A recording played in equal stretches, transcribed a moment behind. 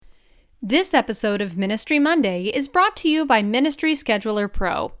This episode of Ministry Monday is brought to you by Ministry Scheduler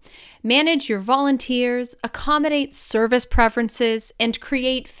Pro. Manage your volunteers, accommodate service preferences, and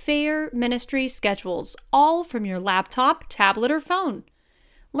create fair ministry schedules, all from your laptop, tablet, or phone.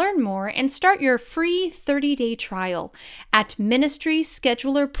 Learn more and start your free 30-day trial at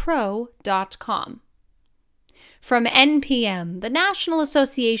ministryschedulerpro.com. From NPM, the National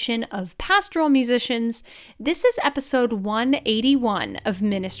Association of Pastoral Musicians, this is episode 181 of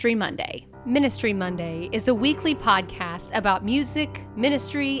Ministry Monday. Ministry Monday is a weekly podcast about music,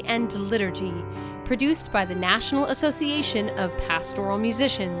 ministry, and liturgy, produced by the National Association of Pastoral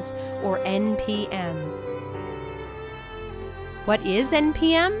Musicians, or NPM. What is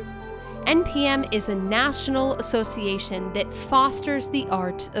NPM? NPM is a national association that fosters the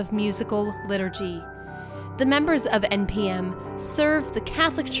art of musical liturgy. The members of NPM serve the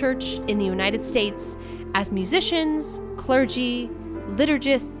Catholic Church in the United States as musicians, clergy,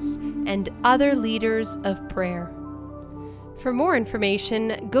 liturgists, and other leaders of prayer. For more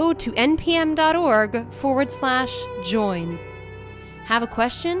information, go to npm.org/join. Have a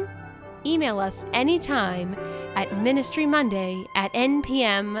question? Email us anytime at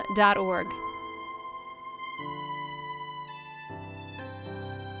ministrymonday@npm.org.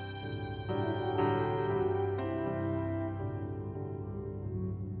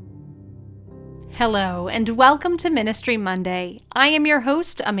 Hello, and welcome to Ministry Monday. I am your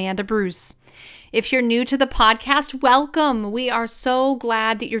host, Amanda Bruce. If you're new to the podcast, welcome. We are so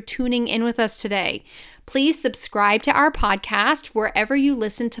glad that you're tuning in with us today. Please subscribe to our podcast wherever you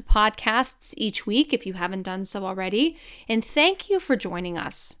listen to podcasts each week if you haven't done so already, and thank you for joining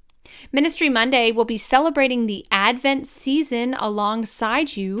us. Ministry Monday will be celebrating the Advent season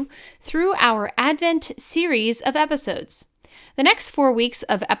alongside you through our Advent series of episodes. The next 4 weeks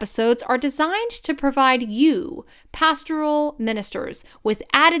of episodes are designed to provide you, pastoral ministers, with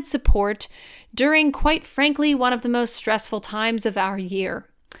added support during, quite frankly, one of the most stressful times of our year.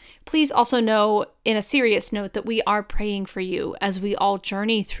 Please also know, in a serious note, that we are praying for you as we all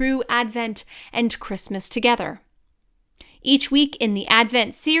journey through Advent and Christmas together. Each week in the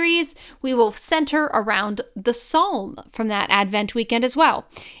Advent series, we will center around the psalm from that Advent weekend as well,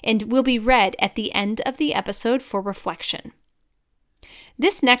 and will be read at the end of the episode for reflection.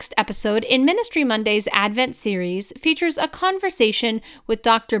 This next episode in Ministry Monday's Advent series features a conversation with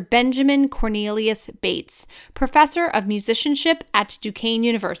Dr. Benjamin Cornelius Bates, professor of musicianship at Duquesne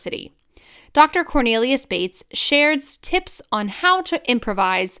University. Dr. Cornelius Bates shares tips on how to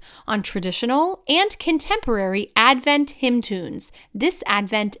improvise on traditional and contemporary Advent hymn tunes this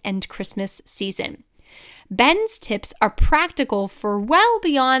Advent and Christmas season. Ben's tips are practical for well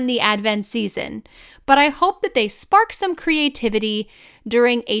beyond the Advent season, but I hope that they spark some creativity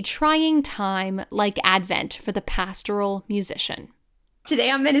during a trying time like Advent for the pastoral musician. Today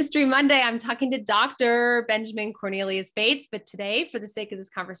on Ministry Monday, I'm talking to Dr. Benjamin Cornelius Bates, but today, for the sake of this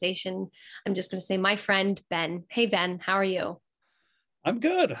conversation, I'm just going to say my friend, Ben. Hey, Ben, how are you? I'm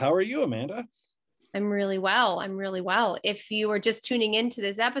good. How are you, Amanda? I'm really well. If you are just tuning into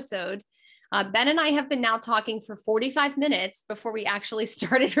this episode, Ben and I have been now talking for 45 minutes before we actually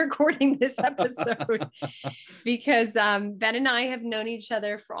started recording this episode because Ben and I have known each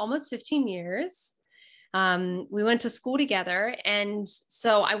other for almost 15 years. We went to school together. And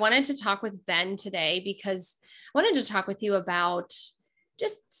so I wanted to talk with Ben today because I wanted to talk with you about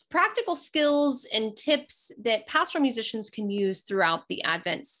just practical skills and tips that pastoral musicians can use throughout the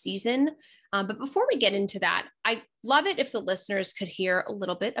Advent season. But before we get into that, I'd love it if the listeners could hear a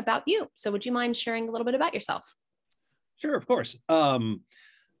little bit about you. So would you mind sharing a little bit about yourself? Sure, of course. I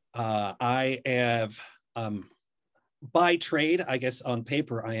have, by trade, I guess on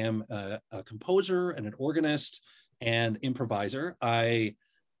paper, I am a composer and an organist and improviser.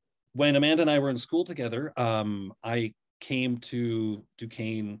 When Amanda and I were in school together, I came to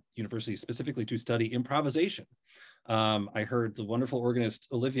Duquesne University specifically to study improvisation. I heard the wonderful organist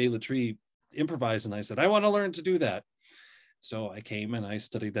Olivier Latry improvise, and I said, I want to learn to do that. So I came and I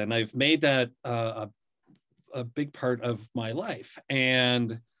studied that, and I've made that a big part of my life,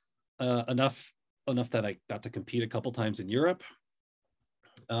 and enough that I got to compete a couple times in Europe.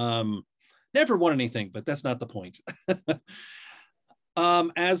 Never won anything, but that's not the point.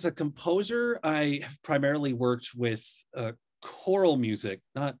 As a composer, I have primarily worked with choral music,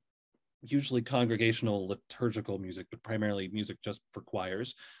 not usually congregational liturgical music, but primarily music just for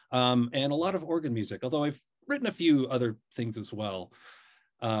choirs, and a lot of organ music, although I've written a few other things as well.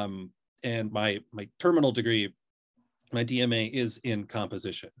 And my terminal degree, my DMA, is in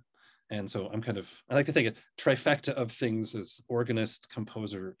composition. And so I like to think of trifecta of things as organist,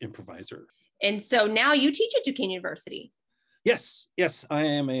 composer, improviser. And so now you teach at Duquesne University. Yes, I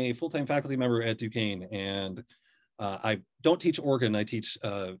am a full-time faculty member at Duquesne, and I don't teach organ. I teach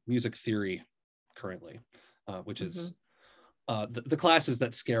music theory currently, which is the classes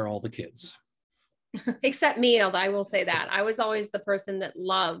that scare all the kids. Except me, although I will say that I was always the person that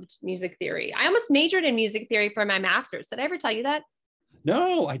loved music theory. I almost majored in music theory for my master's. Did I ever tell you that?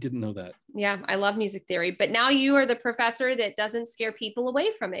 No, I didn't know that. Yeah, I love music theory, but now you are the professor that doesn't scare people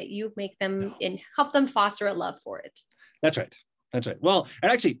away from it. You make them and help them foster a love for it. That's right. That's right. Well,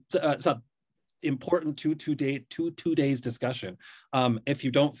 and actually, it's a important two days discussion. If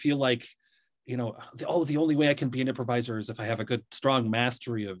you don't feel like, the only way I can be an improviser is if I have a good, strong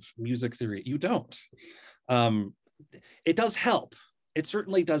mastery of music theory, you don't. It does help. It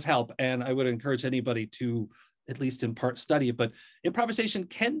certainly does help. And I would encourage anybody to, at least in part, study it. But improvisation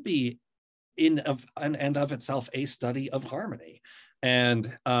can be in and of itself a study of harmony.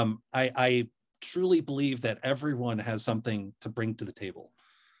 And I truly believe that everyone has something to bring to the table.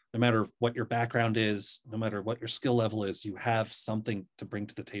 No matter what your background is, no matter what your skill level is, you have something to bring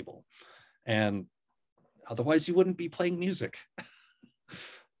to the table. And otherwise you wouldn't be playing music.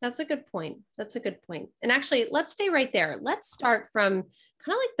 That's a good point. That's a good point. And actually, let's stay right there. Let's start from kind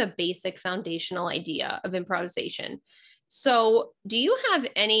of like the basic foundational idea of improvisation. So, do you have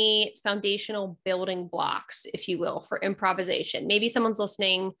any foundational building blocks, if you will, for improvisation? Maybe someone's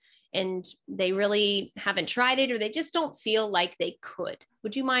listening and they really haven't tried it, or they just don't feel like they could.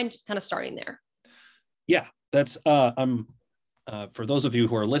 Would you mind kind of starting there? Yeah, that's for those of you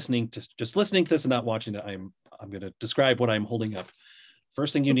who are listening to this and not watching it, I'm going to describe what I'm holding up.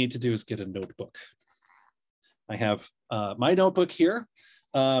 First thing you need to do is get a notebook. I have my notebook here.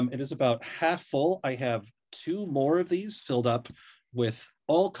 It is about half full. I have 2 more of these filled up with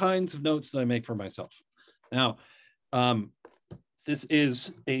all kinds of notes that I make for myself. Now, this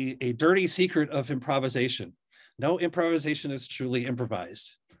is a dirty secret of improvisation. No improvisation is truly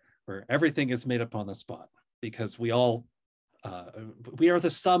improvised, where everything is made up on the spot, because we are the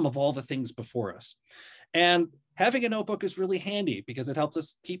sum of all the things before us. And having a notebook is really handy because it helps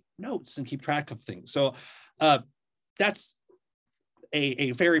us keep notes and keep track of things. So that's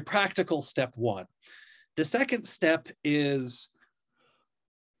a very practical step 1. The second step is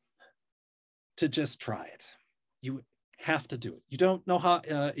to just try it. You have to do it. You don't know how,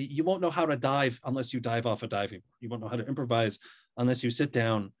 you won't know how to dive unless you dive off a diving board. You won't know how to improvise unless you sit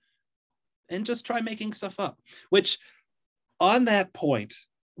down and just try making stuff up. Which, on that point,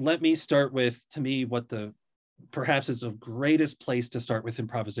 let me start with, to me, what perhaps is the greatest place to start with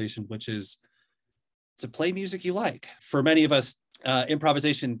improvisation, which is to play music you like. For many of us,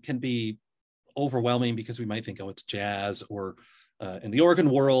 improvisation can be overwhelming because we might think, oh, it's jazz, or in the organ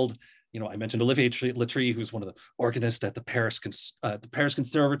world, I mentioned Olivier Letrie, who's one of the organists at the Paris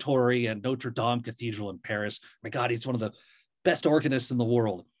Conservatory and Notre Dame Cathedral in Paris. My God, he's one of the best organists in the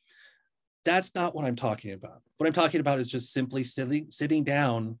world. That's not what I'm talking about. What I'm talking about is just simply sitting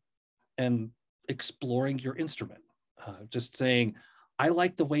down and exploring your instrument. Just saying, I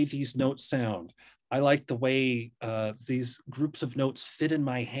like the way these notes sound. I like the way these groups of notes fit in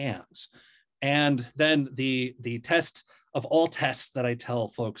my hands. And then the test of all tests that I tell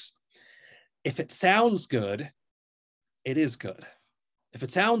folks, if it sounds good, it is good. If it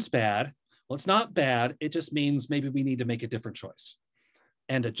sounds bad, well, it's not bad. It just means maybe we need to make a different choice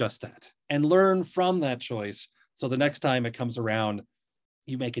and adjust that and learn from that choice. So the next time it comes around,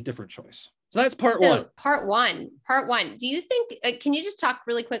 you make a different choice. So that's part one. Part one. Do you think, can you just talk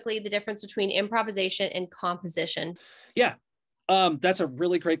really quickly the difference between improvisation and composition? Yeah, that's a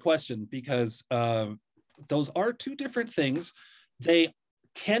really great question, because those are 2 different things. They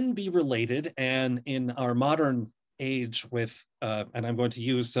can be related, and in our modern age with, and I'm going to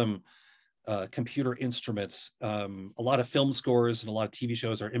use some computer instruments, a lot of film scores and a lot of TV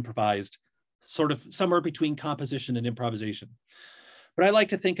shows are improvised, sort of somewhere between composition and improvisation. But I like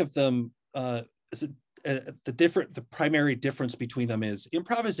to think of them the primary difference between them is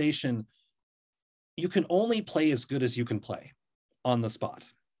improvisation. You can only play as good as you can play on the spot.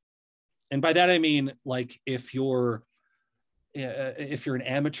 And by that, I mean, like, if you're an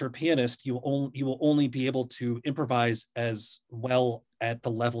amateur pianist, you will only be able to improvise as well at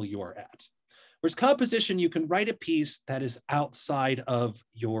the level you are at. Whereas composition, you can write a piece that is outside of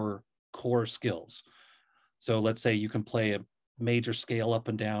your core skills. So let's say you can play a major scale up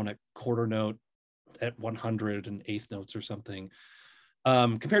and down at quarter note at 100 and eighth notes or something,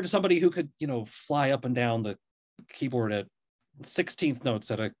 compared to somebody who could, fly up and down the keyboard at 16th notes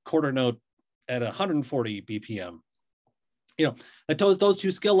at a quarter note at 140 BPM. That those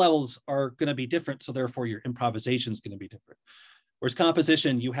 2 skill levels are going to be different. So therefore your improvisation is going to be different. Whereas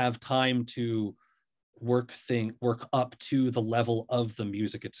composition, you have time to work up to the level of the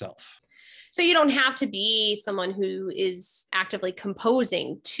music itself. So you don't have to be someone who is actively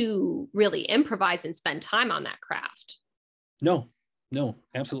composing to really improvise and spend time on that craft. No,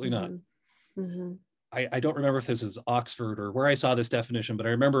 absolutely not. Mm-hmm. I don't remember if this is Oxford or where I saw this definition, but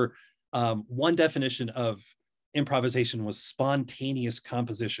I remember one definition of improvisation was spontaneous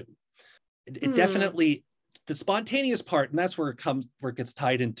composition. It definitely, the spontaneous part, and that's where it gets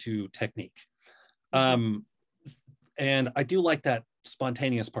tied into technique. And I do like that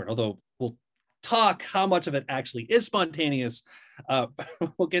spontaneous part, although we'll talk how much of it actually is spontaneous.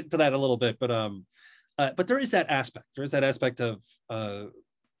 We'll get to that a little bit, but there is that aspect. There is that aspect of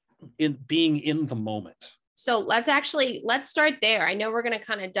in being in the moment. So let's start there. I know we're going to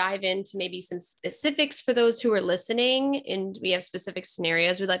kind of dive into maybe some specifics for those who are listening, and we have specific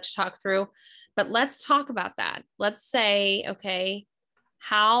scenarios we'd like to talk through, but let's talk about that. Let's say, okay,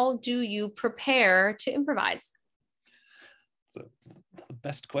 how do you prepare to improvise? So the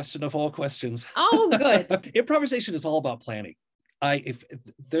best question of all questions. Oh, good. Improvisation is all about planning. I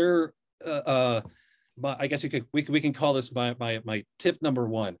guess we can call this my tip number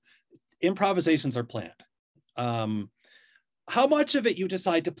one. Improvisations are planned. How much of it you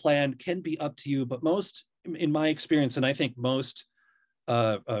decide to plan can be up to you, but most, in my experience, and I think most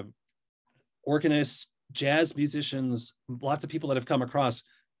organists, jazz musicians, lots of people that have come across,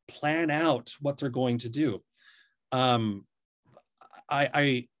 plan out what they're going to do.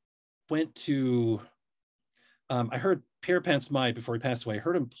 I went to, I heard Pierre Pansmai before he passed away. I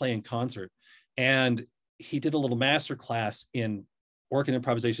heard him play in concert, and he did a little master class in organ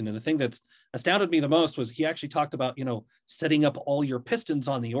improvisation. And the thing that's astounded me the most was he actually talked about, setting up all your pistons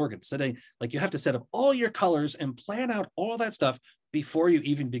on the organ, you have to set up all your colors and plan out all that stuff before you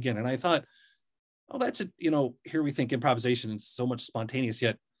even begin. And I thought, oh, that's it. Here we think improvisation is so much spontaneous,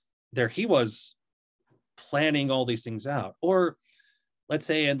 yet there he was planning all these things out. Or let's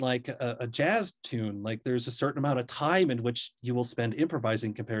say in like a jazz tune, like there's a certain amount of time in which you will spend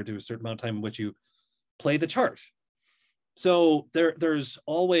improvising compared to a certain amount of time in which you play the chart. So there's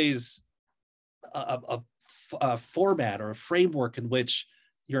always a format or a framework in which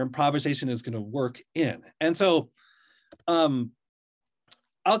your improvisation is going to work in. And so I'll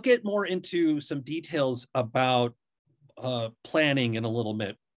get more into some details about planning in a little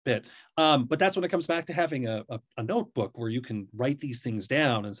bit. But that's when it comes back to having a notebook where you can write these things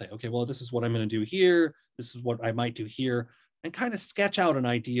down and say, okay, well, this is what I'm going to do here. This is what I might do here, and kind of sketch out an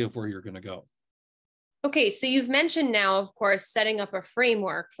idea of where you're going to go. Okay, so you've mentioned now, of course, setting up a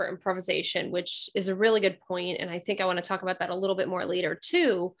framework for improvisation, which is a really good point. And I think I want to talk about that a little bit more later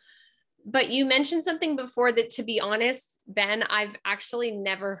too. But you mentioned something before that, to be honest, Ben, I've actually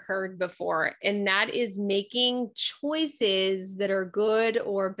never heard before. And that is making choices that are good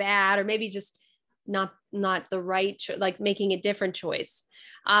or bad, or maybe just not the right, like making a different choice.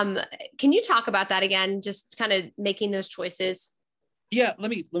 Can you talk about that again? Just kind of making those choices. Yeah,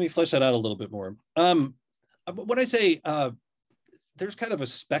 let me flesh that out a little bit more. When I say there's kind of a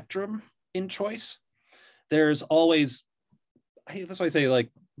spectrum in choice, there's always, that's why I say like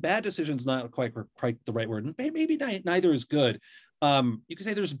bad decisions not quite the right word. Maybe neither is good. You could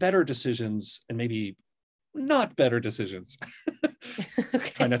say there's better decisions and maybe not better decisions.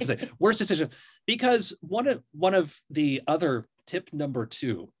 Okay. Try not to say worse decisions, because one of the other tip number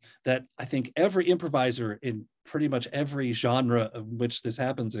two that I think every improviser in pretty much every genre of which this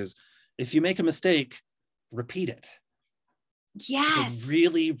happens is, if you make a mistake, repeat it. Yes. It's a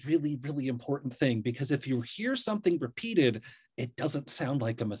really, really, really important thing, because if you hear something repeated, it doesn't sound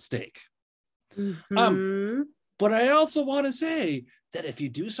like a mistake. Mm-hmm. But I also want to say that if you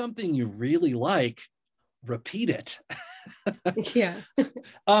do something you really like, repeat it. Yeah.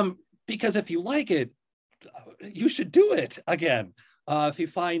 Because if you like it, you should do it again. If you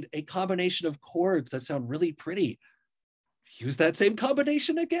find a combination of chords that sound really pretty, use that same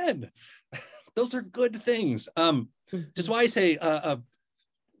combination again. Those are good things. Just why I say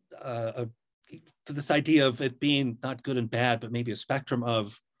this idea of it being not good and bad, but maybe a spectrum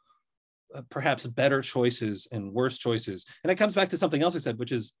of perhaps better choices and worse choices. And it comes back to something else I said,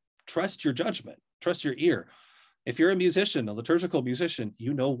 which is trust your judgment, trust your ear. If you're a musician, a liturgical musician,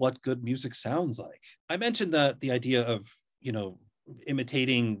 you know what good music sounds like. I mentioned the idea of,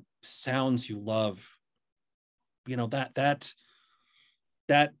 imitating sounds you love, that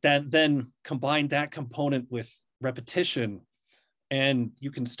then combine that component with repetition, and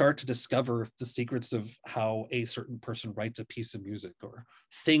you can start to discover the secrets of how a certain person writes a piece of music or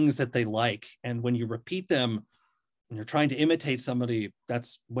things that they like. And when you repeat them and you're trying to imitate somebody,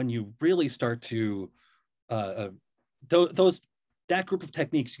 that's when you really start to those that group of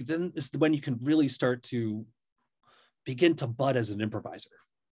techniques then is when you can really start to begin to bud as an improviser.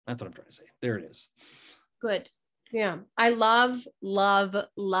 That's what I'm trying to say. There it is. Good. Yeah. I love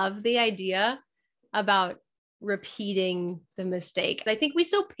the idea about repeating the mistake. I think we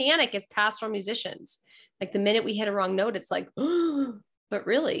so panic as pastoral musicians. Like the minute we hit a wrong note, it's like, oh, but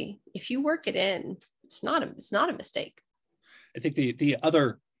really, if you work it in, it's not a mistake. I think the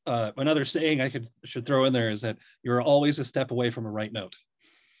other another saying I should throw in there is that you're always a step away from a right note.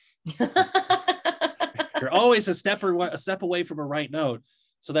 You're always a step away from a right note.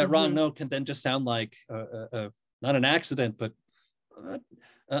 So that wrong note can then just sound like not an accident, but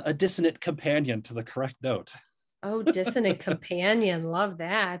a dissonant companion to the correct note. Oh, dissonant companion. Love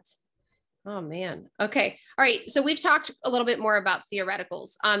that. Oh, man. Okay. All right. So we've talked a little bit more about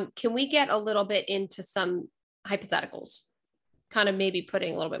theoreticals. Can we get a little bit into some hypotheticals? Kind of maybe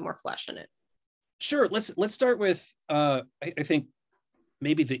putting a little bit more flesh in it. Sure. Let's start with, I think,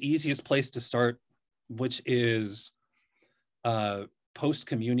 maybe the easiest place to start, which is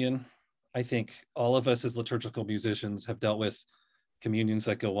post-communion. I think all of us as liturgical musicians have dealt with communions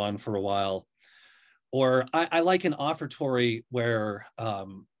that go on for a while. Or I like an offertory where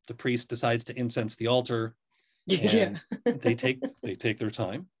the priest decides to incense the altar, and they take their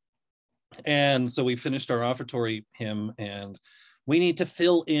time. And so we finished our offertory hymn, and we need to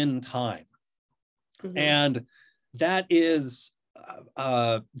fill in time. And that is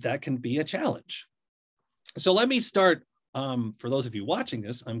that can be a challenge. So let me start. For those of you watching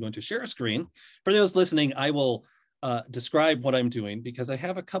this, I'm going to share a screen. For those listening, I will describe what I'm doing, because I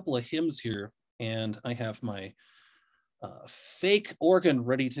have a couple of hymns here, and I have my fake organ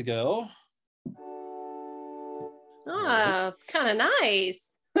ready to go. Ah, it's kind of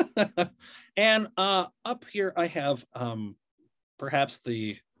nice. And up here I have perhaps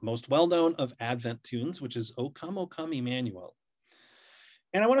the most well-known of Advent tunes, which is O Come, Emmanuel.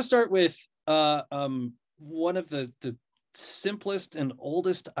 And I want to start with one of the simplest and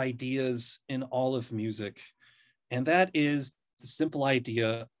oldest ideas in all of music, and that is the simple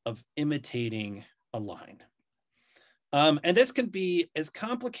idea of imitating a line. And this can be as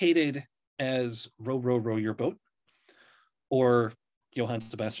complicated as Row, Row, Row Your Boat, or Johann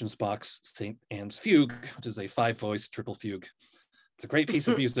Sebastian Bach's St. Anne's Fugue, which is a 5-voice triple fugue. It's a great piece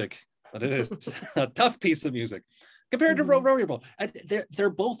of music, but it is a tough piece of music compared to Row, Row Your Boat. And they're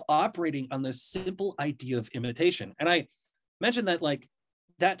both operating on this simple idea of imitation. And I mentioned that, like,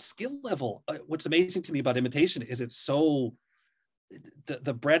 that skill level, what's amazing to me about imitation is it's so,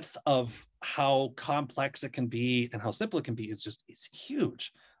 the breadth of how complex it can be and how simple it can be is just, it's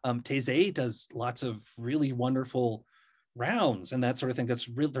huge. Taizé does lots of really wonderful rounds and that sort of thing. That's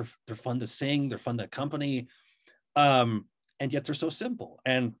real. They're fun to sing. They're fun to accompany. And yet they're so simple.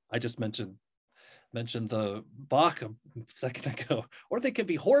 And I just mentioned the Bach a second ago, or they can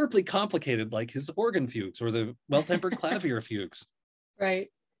be horribly complicated, like his organ fugues or the Well-Tempered Clavier fugues. Right.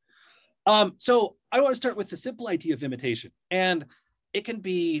 So I want to start with the simple idea of imitation, and it can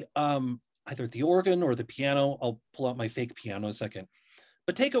be either the organ or the piano. I'll pull out my fake piano in a second.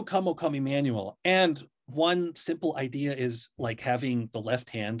 But take O Come, Emmanuel. And one simple idea is like having the left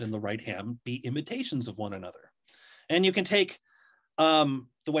hand and the right hand be imitations of one another. And you can take, the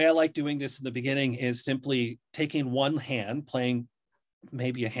way I like doing this in the beginning is simply taking one hand, playing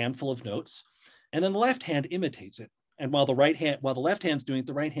maybe a handful of notes, and then the left hand imitates it. And while the left hand's doing it,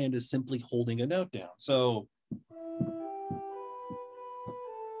 the right hand is simply holding a note down. So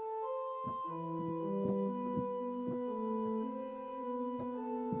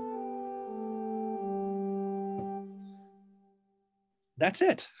that's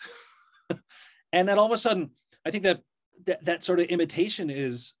it. And then all of a sudden, I think that sort of imitation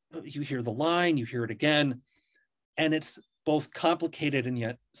is, you hear the line, you hear it again, and it's both complicated and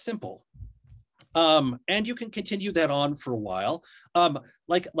yet simple. And you can continue that on for a while.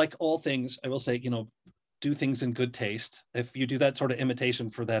 Like all things, I will say, do things in good taste. If you do that sort of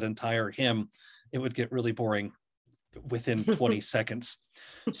imitation for that entire hymn, it would get really boring within 20 seconds.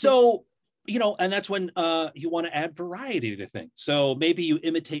 So, and that's when you want to add variety to things. So maybe you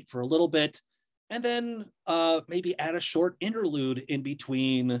imitate for a little bit, and then maybe add a short interlude in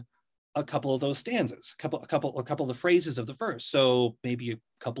between a couple of those stanzas, a couple of the phrases of the verse. So maybe a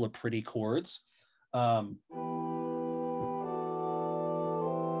couple of pretty chords. And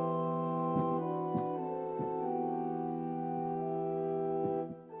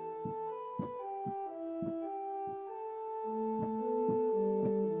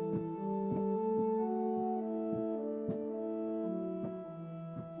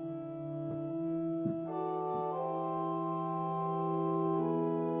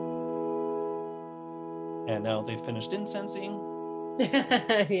now they've finished incensing.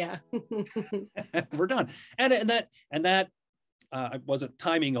 Yeah. We're done. And that I wasn't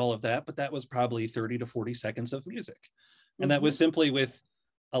timing all of that, but that was probably 30 to 40 seconds of music. And that was simply with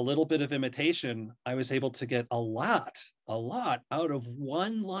a little bit of imitation, I was able to get a lot out of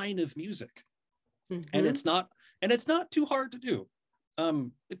one line of music. And it's not too hard to do.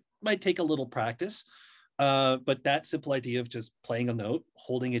 It might take a little practice, but that simple idea of just playing a note,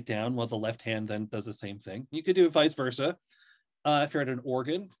 holding it down while the left hand then does the same thing. You could do it vice versa. If you're at an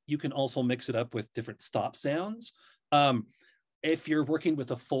organ, you can also mix it up with different stop sounds. If you're working with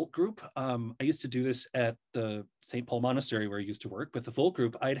a folk group, I used to do this at the St. Paul Monastery where I used to work with the folk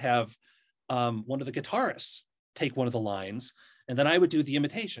group. I'd have one of the guitarists take one of the lines, and then I would do the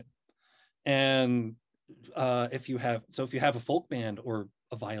imitation. And if you have a folk band or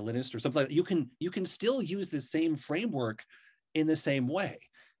a violinist or something like that, you can still use the same framework in the same way,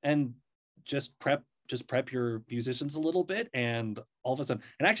 and just prep your musicians a little bit, and all of a sudden,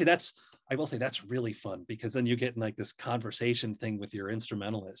 and actually I will say that's really fun, because then you get in like this conversation thing with your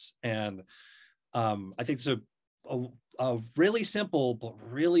instrumentalists. And I think it's a really simple but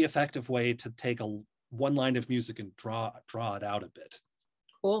really effective way to take one line of music and draw it out a bit.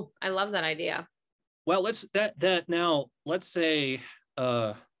 Cool. I love that idea. Well, let's say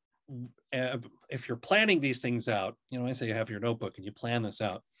if you're planning these things out, I say you have your notebook and you plan this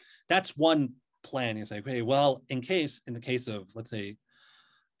out. That's one plan. You say, okay, well, in the case of, let's say,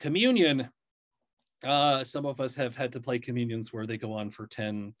 communion, some of us have had to play communions where they go on for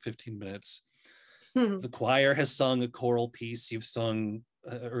 10, 15 minutes. The choir has sung a choral piece, you've sung,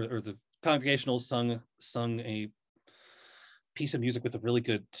 or the congregational sung a piece of music with a really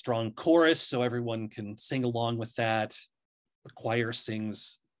good, strong chorus, so everyone can sing along with that. The choir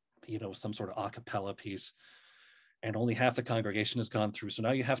sings, some sort of a cappella piece, and only half the congregation has gone through. So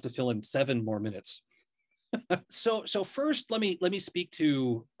now you have to fill in 7 more minutes. So first, let me speak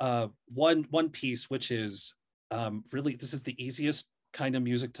to one piece, which is really, this is the easiest kind of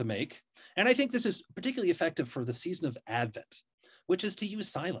music to make, and I think this is particularly effective for the season of Advent, which is to use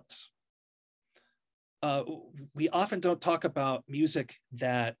silence. We often don't talk about music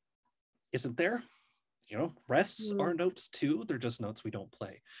that isn't there. Rests are notes too. They're just notes we don't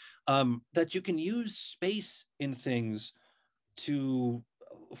play. That you can use space in things to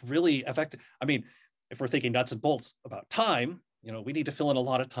really affect. I mean, if we're thinking nuts and bolts about time, we need to fill in a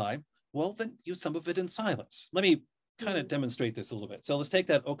lot of time. Well, then use some of it in silence. Let me kind of demonstrate this a little bit. So let's take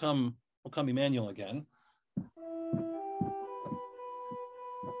that O Come Emmanuel again.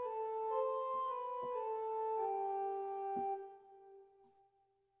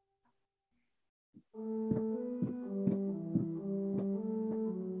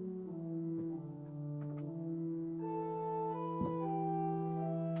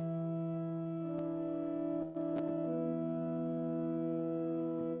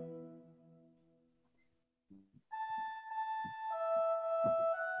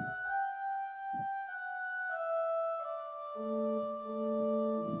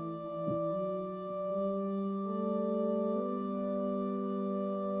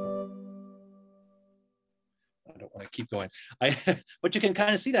 Keep going. But you can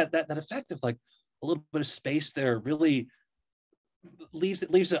kind of see that effect of like a little bit of space there really leaves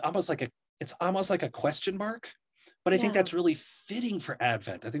it almost like a question mark. But I think that's really fitting for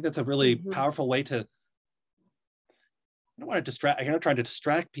Advent. I think that's a really powerful way to, I don't want to distract, I'm not trying to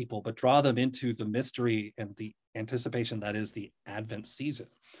distract people, but draw them into the mystery and the anticipation that is the Advent season.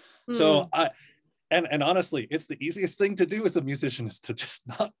 So and honestly, it's the easiest thing to do as a musician is to just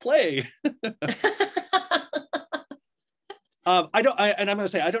not play. I'm going to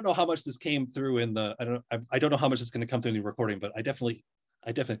say, I don't know how much this came through in the, I don't know how much is going to come through in the recording, but I definitely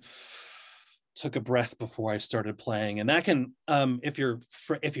took a breath before I started playing. And that can, if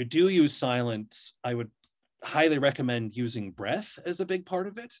you do use silence, I would highly recommend using breath as a big part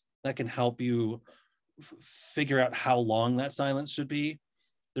of it. That can help you figure out how long that silence should be.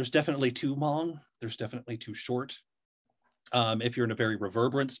 There's definitely too long. There's definitely too short. If you're in a very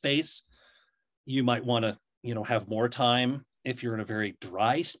reverberant space, you might want to, have more time. If you're in a very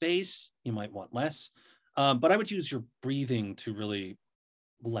dry space, you might want less. But I would use your breathing to really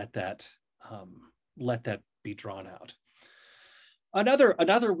let that be drawn out. Another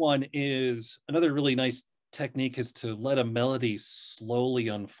really nice technique is to let a melody slowly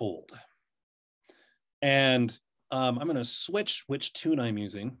unfold. And I'm going to switch which tune I'm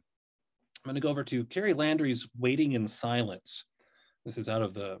using. I'm going to go over to Carrie Landry's Waiting in Silence. This is out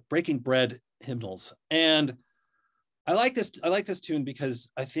of the Breaking Bread hymnals. And I like this tune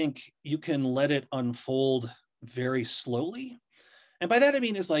because I think you can let it unfold very slowly. And by that I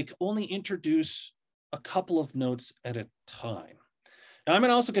mean is like only introduce a couple of notes at a time. Now, I'm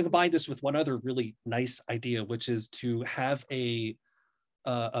also going to combine this with one other really nice idea, which is to have a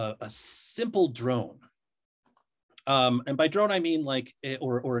simple drone. And by drone, I mean like,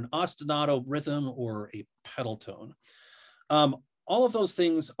 or an ostinato rhythm or a pedal tone. All of those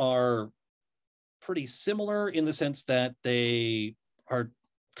things are pretty similar in the sense that they are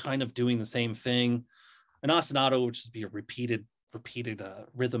kind of doing the same thing. An ostinato, which would be a repeated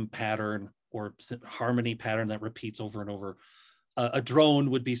rhythm pattern or harmony pattern that repeats over and over. A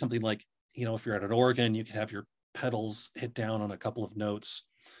drone would be something like, if you're at an organ, you can have your pedals hit down on a couple of notes,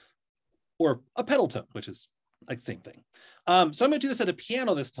 or a pedal tone, which is like the same thing. So I'm going to do this at a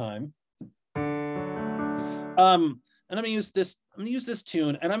piano this time. And I'm going to use this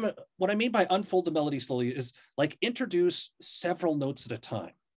tune. And what I mean by unfold the melody slowly is like introduce several notes at a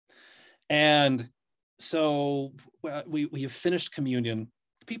time. And so we have finished communion.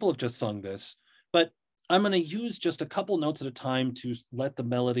 People have just sung this, but I'm going to use just a couple notes at a time to let the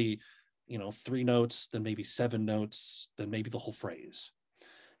melody, 3 notes, then maybe 7 notes, then maybe the whole phrase.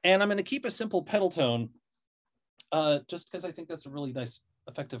 And I'm going to keep a simple pedal tone just because I think that's a really nice,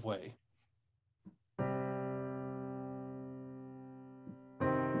 effective way.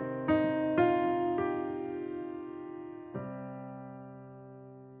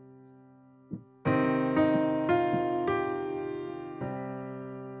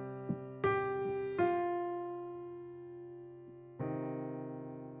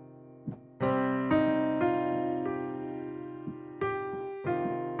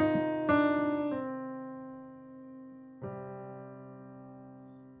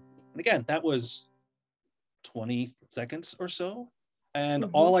 And again, that was 20 seconds or so. And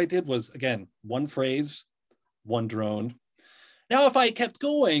all I did was, again, one phrase, one drone. Now, if I kept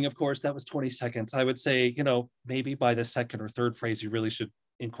going, of course, that was 20 seconds. I would say, maybe by the second or third phrase, you really should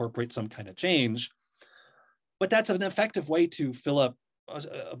incorporate some kind of change. But that's an effective way to fill up.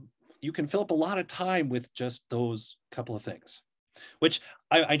 You can fill up a lot of time with just those couple of things, which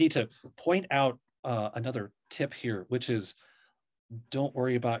I need to point out another tip here, which is don't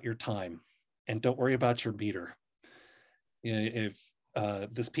worry about your time and don't worry about your meter. If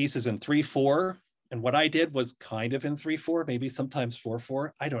this piece is in 3/4, and what I did was kind of in 3/4, maybe sometimes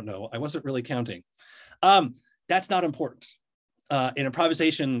 4/4. I don't know. I wasn't really counting. That's not important. In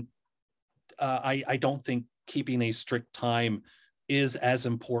improvisation, I don't think keeping a strict time is as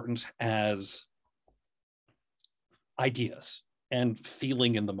important as ideas and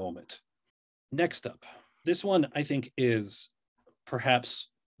feeling in the moment. Next up, this one I think is perhaps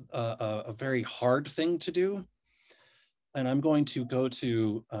a very hard thing to do. And I'm going to go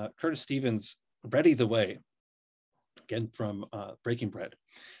to Curtis Stevens' Ready the Way, again from Breaking Bread.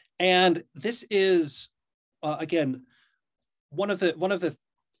 And this is, again, one of the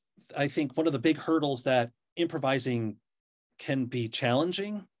big hurdles that improvising can be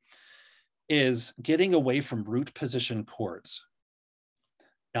challenging is getting away from root position chords.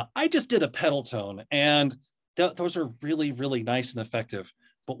 Now, I just did a pedal tone, and those are really, really nice and effective.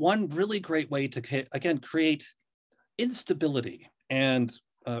 But one really great way to, again, create instability. And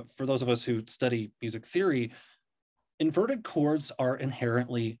for those of us who study music theory, inverted chords are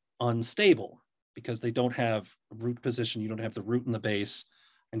inherently unstable because they don't have root position. You don't have the root in the bass,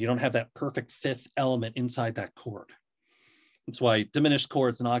 and you don't have that perfect fifth element inside that chord. That's why diminished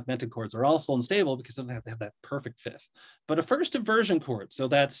chords and augmented chords are also unstable, because they don't have to have that perfect fifth. But a first inversion chord, so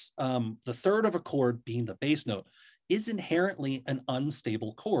that's the third of a chord being the bass note, is inherently an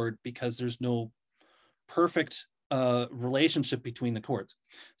unstable chord because there's no perfect relationship between the chords.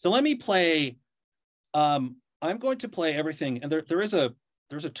 So let me play, I'm going to play everything, and there's a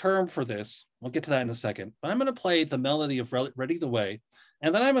term for this. We'll get to that in a second, but I'm going to play the melody of Ready the Way,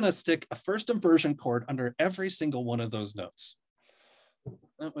 and then I'm going to stick a first inversion chord under every single one of those notes.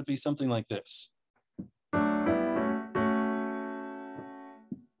 That would be something like this.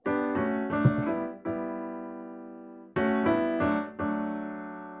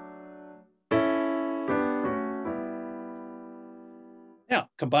 Now,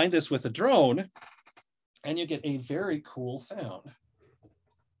 combine this with a drone, and you get a very cool sound.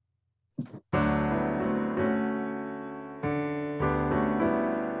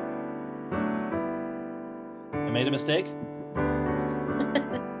 I made a mistake.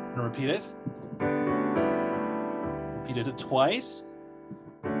 I'm gonna repeat it. Repeated it twice.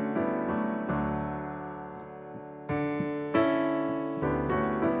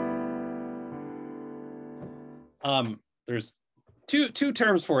 There's two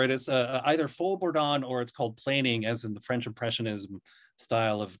terms for it. It's either faux bourdon or it's called planing, as in the French Impressionism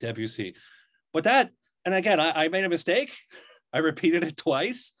style of Debussy. But that, and again, I made a mistake. I repeated it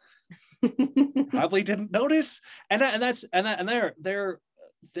twice. probably didn't notice. And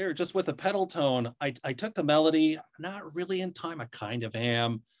they're just with a pedal tone. I took the melody, not really in time. I kind of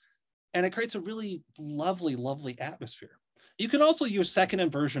am. And it creates a really lovely, lovely atmosphere. You can also use second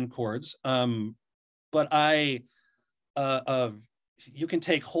inversion chords, but you can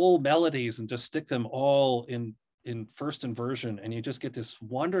take whole melodies and just stick them all in first inversion, and you just get this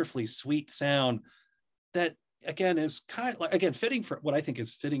wonderfully sweet sound that, again, is kind of like, again, fitting for what I think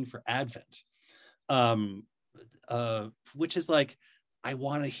is fitting for Advent, which is like, I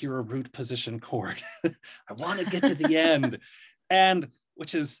want to hear a root position chord. I want to get to the end, and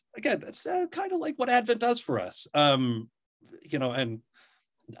which is, again, it's kind of like what Advent does for us. And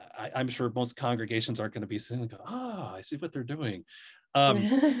I'm sure most congregations aren't going to be sitting and go, I see what they're doing.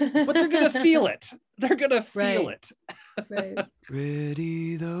 But they're going to feel it. They're going to feel it. Right.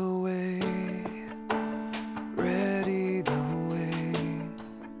 Ready the way, ready the way,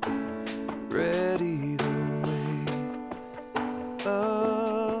 ready the way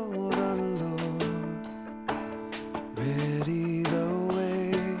of the Lord. Ready the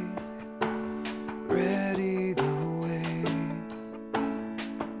way, ready the way,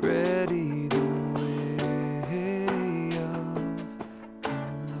 ready the way of the Lord.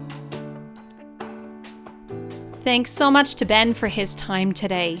 Thanks so much to Ben for his time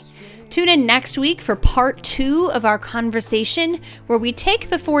today. Tune in next week for part 2 of our conversation, where we take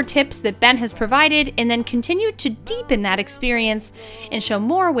the 4 tips that Ben has provided and then continue to deepen that experience and show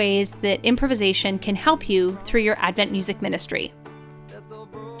more ways that improvisation can help you through your Advent music ministry.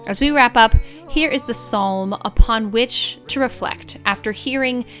 As we wrap up, here is the psalm upon which to reflect after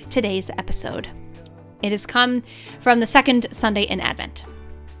hearing today's episode. It has come from the second Sunday in Advent.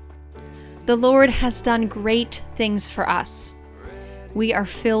 The Lord has done great things for us. We are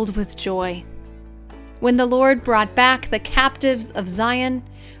filled with joy. When the Lord brought back the captives of Zion,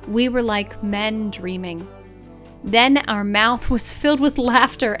 we were like men dreaming. Then our mouth was filled with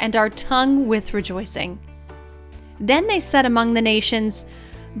laughter and our tongue with rejoicing. Then they said among the nations,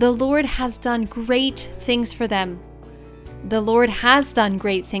 the Lord has done great things for them. The Lord has done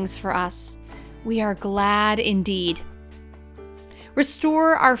great things for us. We are glad indeed.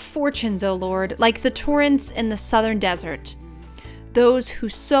 Restore our fortunes, O Lord, like the torrents in the southern desert. Those who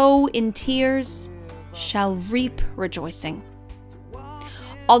sow in tears shall reap rejoicing.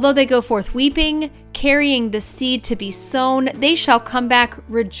 Although they go forth weeping, carrying the seed to be sown, they shall come back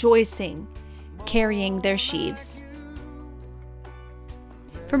rejoicing, carrying their sheaves.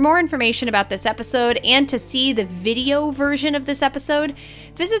 For more information about this episode and to see the video version of this episode,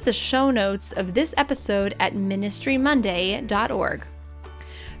 visit the show notes of this episode at ministrymonday.org.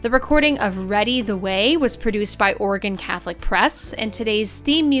 The recording of Ready the Way was produced by Oregon Catholic Press, and today's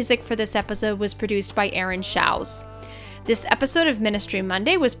theme music for this episode was produced by Aaron Schaus. This episode of Ministry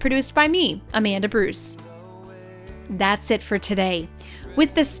Monday was produced by me, Amanda Bruce. That's it for today.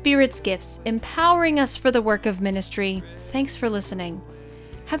 With the Spirit's gifts empowering us for the work of ministry, thanks for listening.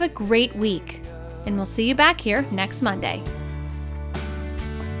 Have a great week, and we'll see you back here next Monday.